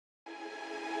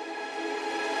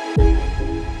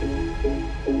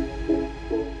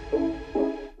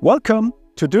Welcome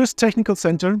to Dürr's Technical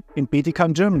Center in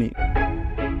Bietigheim, Germany.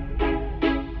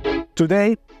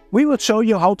 Today, we will show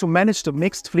you how to manage the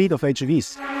mixed fleet of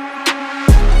AGVs.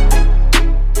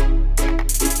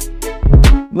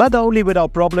 Not only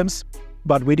without problems,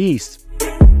 but with ease.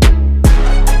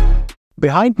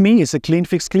 Behind me is a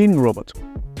Cleanfix cleaning robot,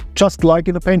 just like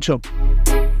in a paint shop.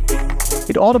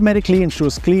 It automatically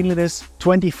ensures cleanliness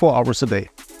 24 hours a day,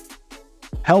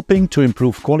 helping to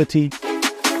improve quality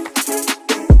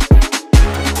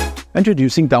and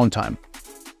reducing downtime.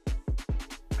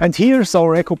 And here's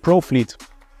our ProFleet,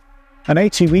 an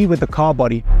AGV with a car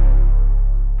body,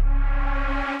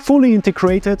 fully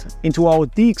integrated into our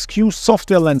DXQ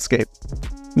software landscape.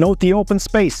 Note the open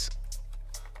space.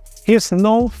 Here's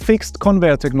no fixed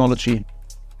conveyor technology.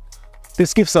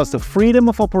 This gives us the freedom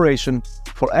of operation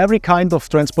for every kind of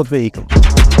transport vehicle.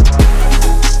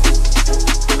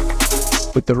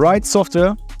 With the right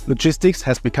software, logistics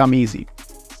has become easy.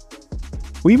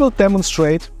 We will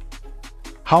demonstrate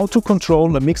how to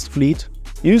control a mixed fleet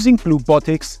using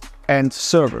BlueBotics and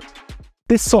Server.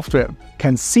 This software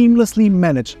can seamlessly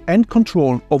manage and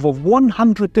control over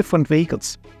 100 different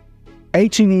vehicles,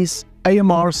 AGVs,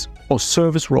 AMRs or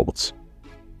service robots.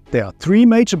 There are three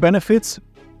major benefits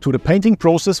to the painting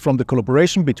process from the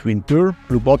collaboration between Dürr,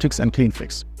 BlueBotics and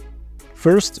Cleanfix.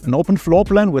 First, an open floor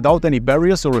plan without any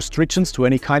barriers or restrictions to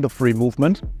any kind of free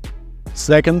movement.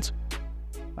 Second,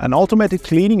 an automatic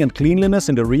cleaning and cleanliness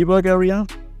in the rework area.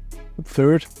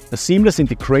 Third, a seamless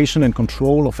integration and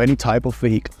control of any type of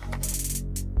vehicle.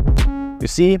 You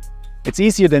see, it's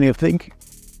easier than you think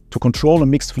to control a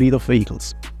mixed fleet of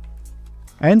vehicles.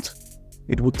 And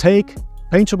it would take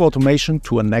paint shop automation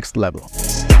to a next level.